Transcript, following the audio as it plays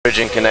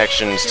bridging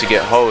connections to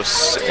get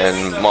hosts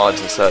and mods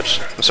and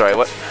such. I'm sorry,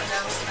 what?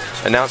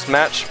 Announced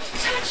match?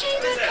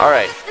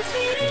 Alright.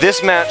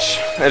 This match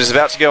that is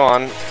about to go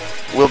on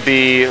will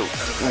be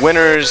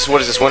winners,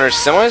 what is this, winners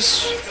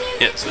semis?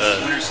 Yes,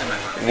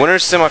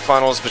 winners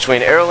semifinals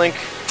between AeroLink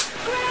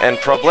and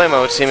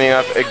Problem0 teaming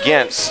up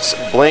against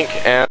Blink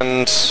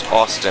and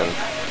Awestin.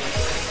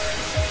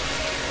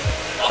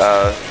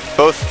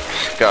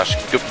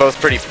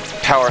 Both pretty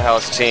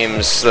powerhouse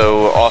teams,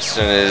 so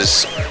Awestin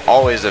is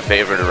always a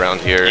favorite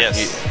around here.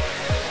 Yes.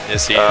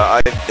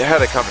 I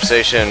had a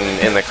conversation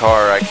in the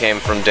car. I came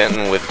from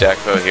Denton with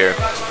Dakpo here,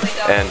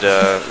 and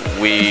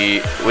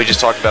we just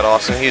talked about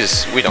Awestin.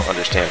 We don't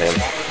understand him.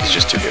 He's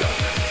just too good.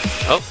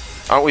 Oh.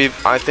 Aren't we?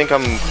 I think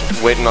I'm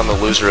waiting on the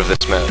loser of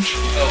this match.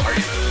 Oh, are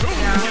you?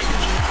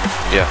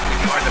 Yeah.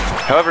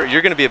 However,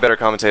 you're going to be a better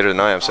commentator than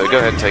I am, so go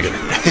ahead and take it.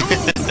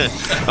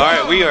 All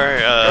right, we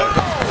are.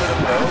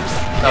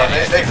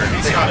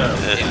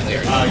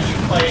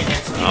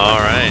 All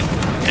right,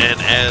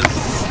 and as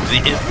the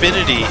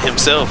Infinity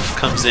himself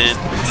comes in,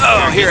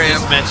 here I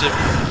am. Matchup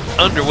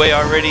underway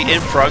already,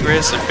 in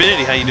progress.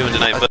 Infinity, how you doing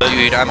tonight, bud?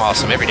 Dude, I'm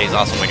awesome. Every day's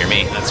awesome when you're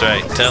me. That's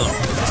right. Tell him.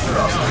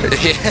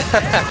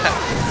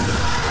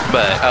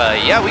 But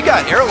yeah, we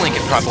got AeroLink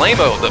and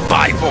Problem0, the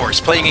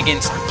Bi-Force, playing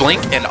against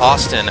Blink and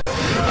Awestin.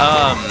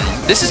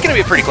 This is going to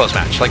be a pretty close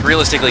match, like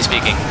realistically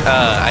speaking.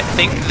 I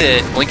think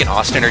that Blink and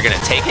Awestin are going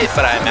to take it,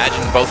 but I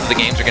imagine both of the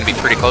games are going to be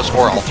pretty close,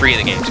 or all three of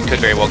the games. It could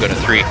very well go to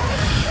 3.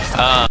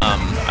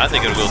 I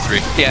think it'll go 3.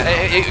 Yeah,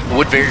 it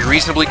would very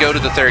reasonably go to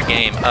the 3rd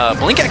game.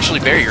 Blink actually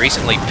very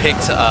recently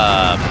picked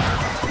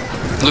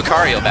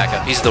Lucario back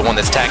up. He's the one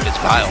that's tagged as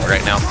Vile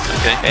right now.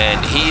 Okay. And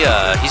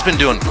he's been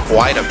doing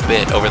quite a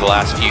bit over the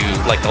last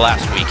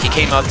last week. He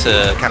came out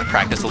to kind of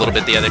practice a little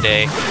bit the other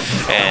day,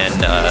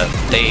 and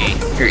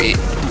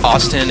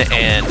Awestin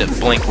and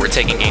Blink were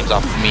taking games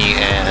off of me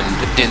and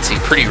Dincy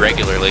pretty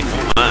regularly.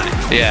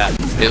 Yeah,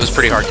 it was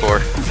pretty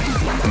hardcore.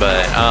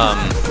 But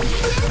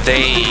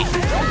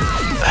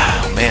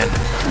oh man,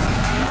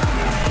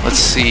 let's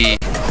see.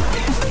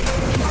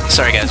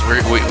 Sorry guys,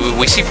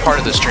 we see part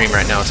of the stream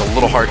right now. It's a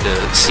little hard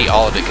to see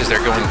all of it because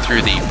they're going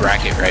through the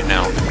bracket right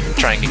now,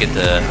 trying to get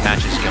the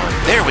matches going.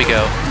 There we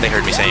go. They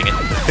heard me saying it.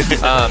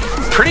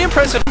 Pretty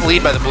impressive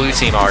lead by the blue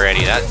team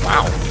already.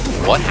 Wow,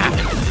 what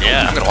happened?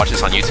 Yeah. I'm gonna watch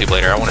this on YouTube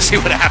later. I want to see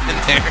what happened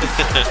there.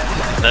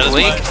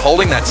 Blink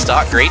holding that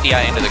stock, great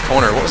DI into the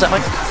corner. What was that,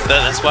 Mike?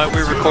 That's why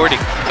we're recording.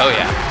 Oh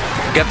yeah.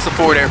 Gets the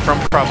forward air from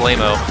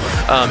Problem0.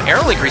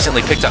 AeroLink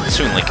recently picked up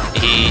Soonlink.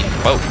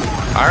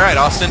 All right,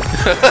 Awestin.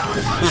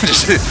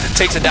 Just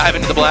takes a dive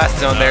into the blast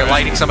zone there,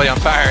 lighting somebody on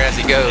fire as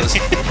he goes.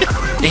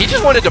 He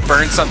just wanted to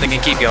burn something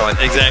and keep going.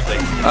 Exactly.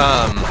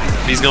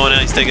 If he's going out,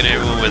 he's taking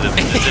everyone with him.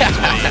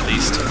 That's at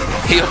least.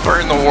 He'll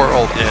burn the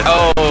world.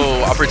 Yeah,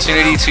 oh,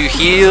 opportunity to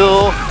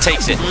heal.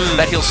 Takes it.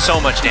 That heals so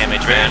much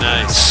damage, man.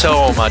 Very nice.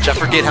 So much. I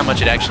forget how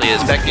much it actually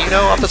is. Beck, do you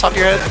know off the top of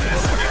your head?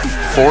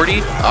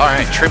 40?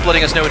 Alright, Trip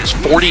letting us know it is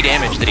 40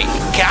 damage that he...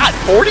 God,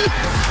 40?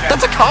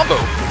 That's a combo.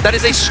 That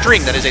is a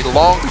string. That is a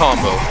long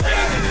combo.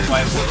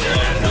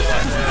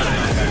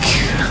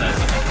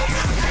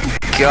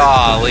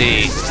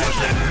 Golly.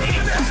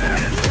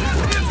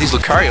 These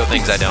Lucario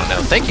things I don't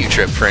know. Thank you,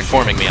 Trip, for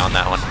informing me on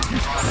that one.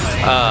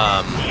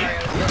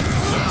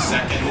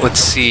 Let's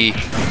see.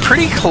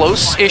 Pretty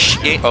close-ish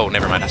game. Oh,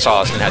 never mind. I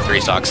saw Awestin had 3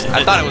 stocks.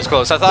 I thought it was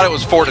close. I thought it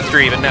was 4 to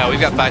 3, but no, we've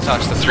got 5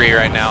 stocks to 3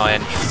 right now,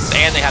 and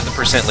they have the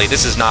percent lead.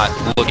 This is not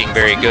looking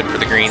very good for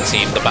the green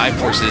team. The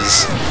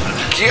Bi-Forces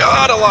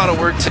got a lot of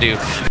work to do.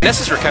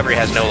 Ness's recovery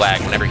has no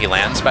lag whenever he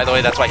lands, by the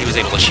way. That's why he was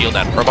able to shield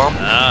that Pro-Bomb.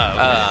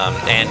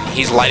 And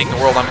he's lighting the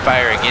world on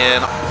fire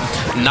again.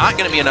 Not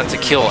going to be enough to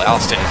kill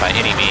Awestin by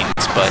any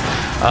means, but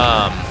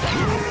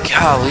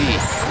golly.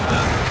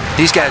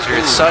 These guys are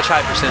at such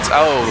high percents.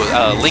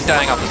 Oh, Link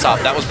dying off the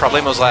top. That was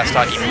Problem0's last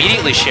stock.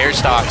 Immediately shared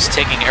stocks,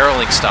 taking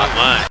AeroLink stock.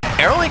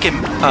 AeroLink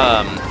and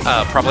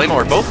Problem0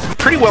 are both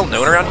pretty well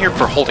known around here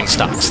for holding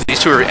stocks.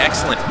 These two are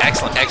excellent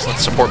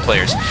support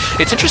players.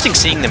 It's interesting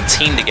seeing them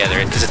team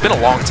together because it's been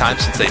a long time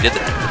since they did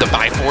the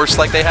Bi-Force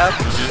like they have.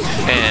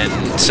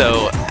 And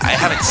so I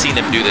haven't seen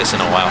them do this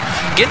in a while.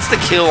 Gets the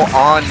kill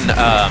on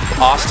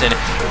Awestin,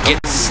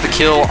 gets the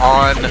kill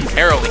on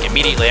AeroLink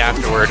immediately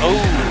afterward.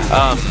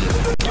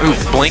 Ooh,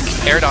 Blink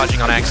air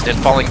dodging on accident,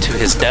 falling to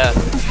his death.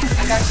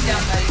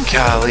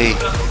 Golly.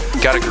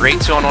 Got a great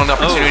 2-on-1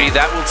 opportunity.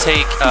 That will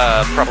take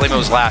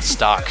Problem0's last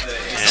stock.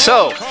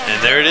 So,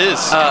 and there it is.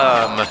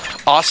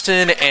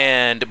 Awestin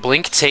and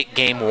Blink take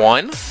game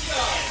 1.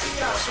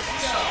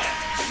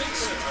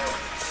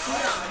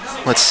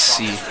 Let's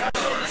see.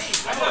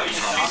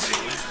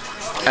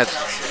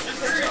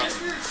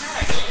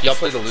 Y'all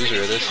play the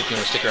loser of this if you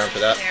want to stick around for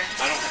that.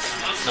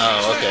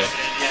 Oh, okay.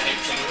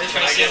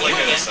 Can I get like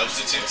a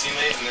substitute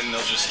teammate and then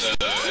they'll just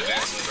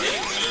advance and break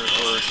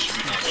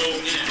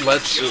We're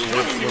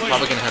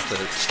probably gonna have to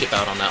skip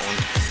out on that one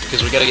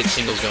because we gotta get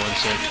singles going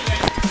soon.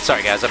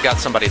 Sorry guys, I've got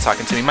somebody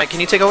talking to me. Mike, can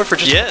you take over for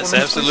just Yes,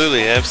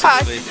 absolutely,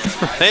 absolutely.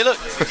 Hey look,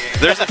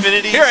 there's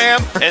Infinity. Here I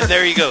am. And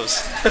there he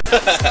goes.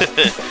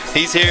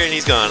 He's here and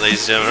he's gone,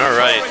 ladies and gentlemen. All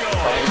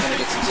right.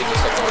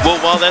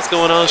 while that's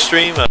going on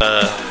stream,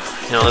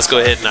 you know, let's go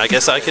ahead and I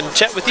guess I can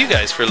chat with you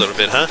guys for a little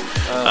bit, huh?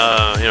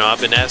 You know,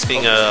 I've been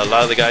asking a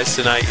lot of the guys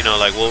tonight, you know,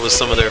 like what was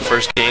some of their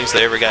first games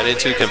they ever got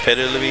into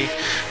competitively.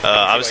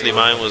 Obviously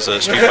mine was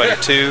Street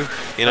Fighter 2,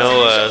 you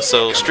know,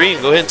 so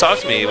Stream, go ahead and talk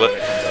to me. What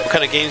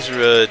kind of games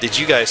did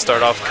you guys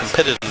start off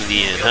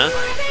competitively in, huh?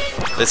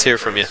 Let's hear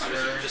from you.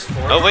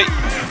 Oh, wait.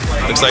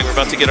 Looks like we're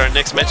about to get our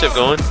next matchup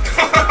going.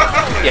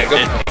 Yeah, go.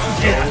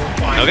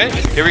 Okay,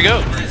 here we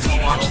go.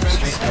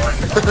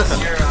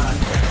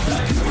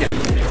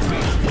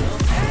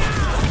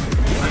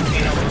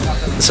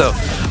 So,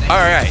 all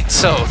right.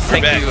 So,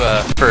 thank you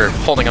for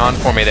holding on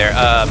for me there.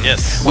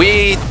 Yes.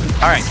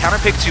 All right,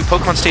 counterpick to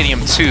Pokemon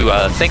Stadium 2.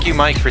 Thank you,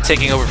 Mike, for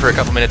taking over for a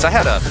couple minutes. I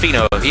had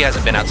Fino. He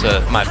hasn't been out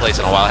to my place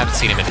in a while. I haven't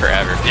seen him in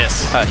forever.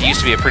 Yes. He used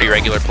to be a pretty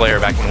regular player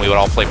back when we would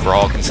all play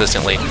Brawl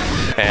consistently.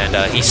 And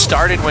he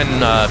started when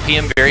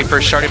PM very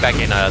first started back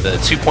in the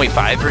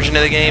 2.5 version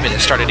of the game, and it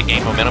started to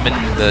gain momentum in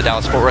the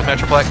Dallas-Fort Worth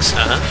Metroplex.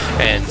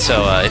 And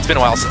so it's been a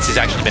while since he's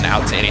actually been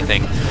out to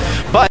anything.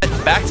 But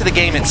back to the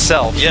game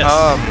itself.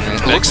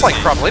 Yes. Looks like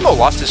Problem0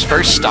 lost his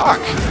first stock.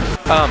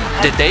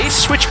 Did they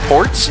switch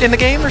ports in the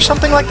game or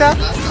something like that?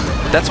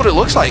 That's what it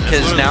looks like,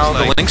 because now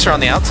the links are on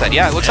the outside.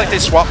 Yeah, it looks like they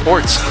swapped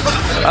ports.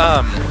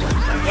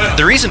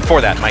 The reason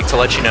for that, Mike, to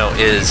let you know,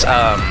 is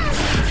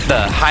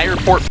the higher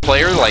port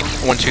player, like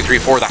 1, 2, 3,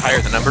 4, the higher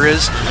the number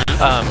is,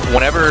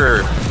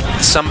 whenever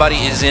somebody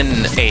is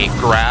in a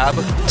grab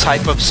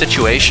type of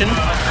situation,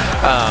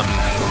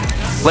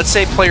 let's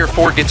say player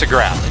 4 gets a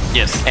grab.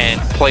 Yes.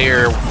 And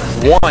player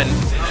 1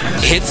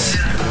 hits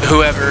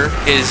whoever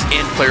is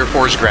in player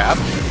 4's grab.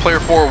 Player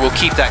 4 will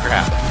keep that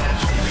grab.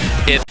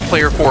 If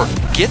player 4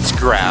 gets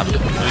grabbed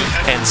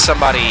and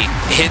somebody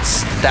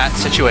hits that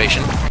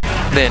situation,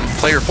 then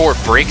player 4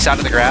 breaks out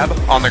of the grab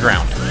on the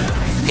ground.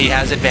 He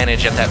has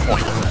advantage at that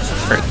point.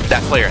 Or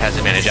that player has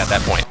advantage at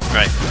that point.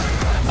 Right.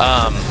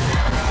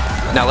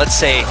 Now let's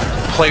say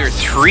player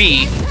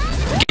 3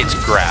 gets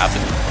grabbed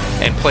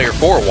and player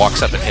 4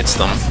 walks up and hits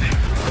them.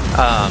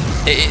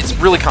 It's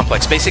really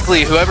complex.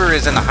 Basically, whoever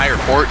is in the higher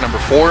port, number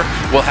 4,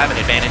 will have an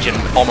advantage in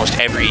almost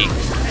every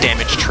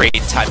damage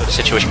trade type of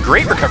situation.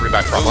 Great recovery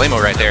by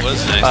Problem0 right there. That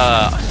was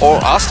nice. Or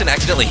Awestin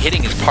accidentally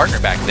hitting his partner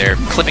back there,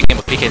 clipping him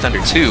with PK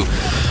Thunder 2.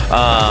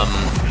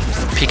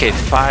 PK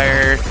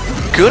Fire.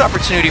 Good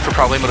opportunity for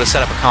Problem0 to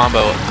set up a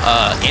combo.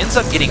 Ends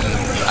up getting...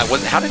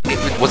 was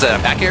that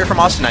a back air from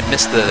Awestin? I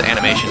missed the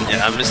animation.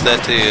 Yeah, I missed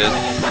that too.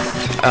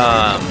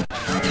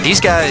 These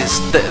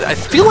guys, I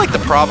feel like the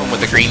problem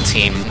with the green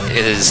team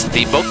is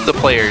both the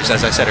players,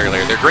 as I said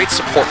earlier, they're great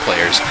support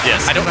players.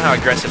 Yes. I don't know how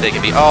aggressive they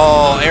can be.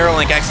 Oh,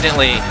 AeroLink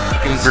accidentally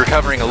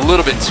recovering a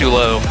little bit too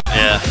low.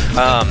 Yeah.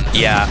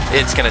 Yeah,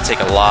 it's going to take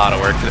a lot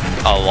of work,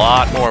 a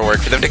lot more work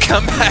for them to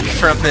come back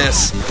from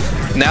this.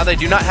 Now they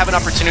do not have an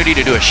opportunity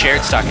to do a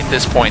shared stock at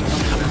this point.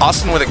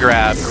 Awestin with a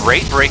grab,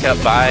 great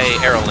breakup by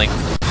AeroLink.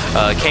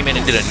 Came in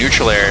and did a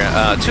neutral air.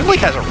 Toonlink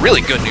has a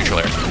really good neutral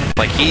air.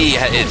 Like, he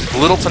has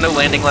little to no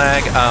landing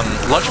lag.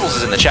 Lunchables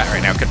is in the chat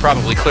right now. Could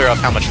probably clear up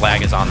how much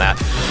lag is on that.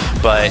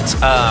 But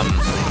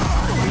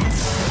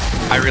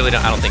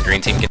I don't think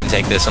Green Team can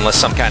take this unless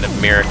some kind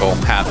of miracle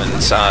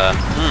happens.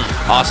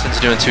 Austin's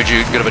doing too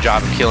good of a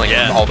job of killing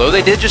him, although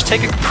they did just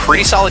take a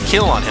pretty solid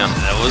kill on him.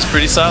 That was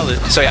pretty solid.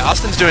 So yeah,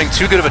 Austin's doing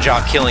too good of a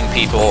job killing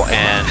people,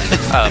 and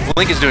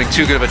Blink is doing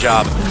too good of a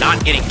job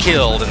not getting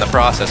killed in the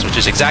process, which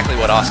is exactly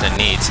what Awestin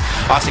needs.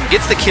 Awestin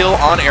gets the kill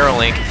on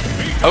AeroLink.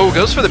 Oh,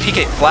 goes for the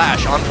PK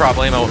Flash on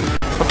Problem0.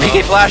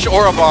 PK Flash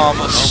or a bomb.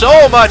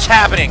 So much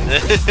happening.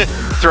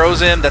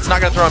 Throws him. That's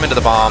not going to throw him into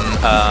the bomb.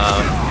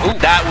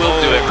 That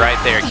will do it right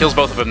there. Kills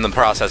both of them in the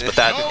process, but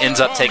that ends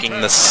up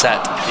taking the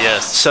set.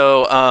 Yes.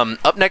 So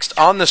up next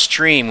on the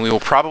stream, we will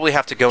probably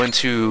have to go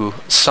into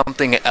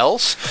something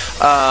else.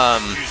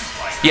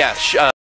 Yeah.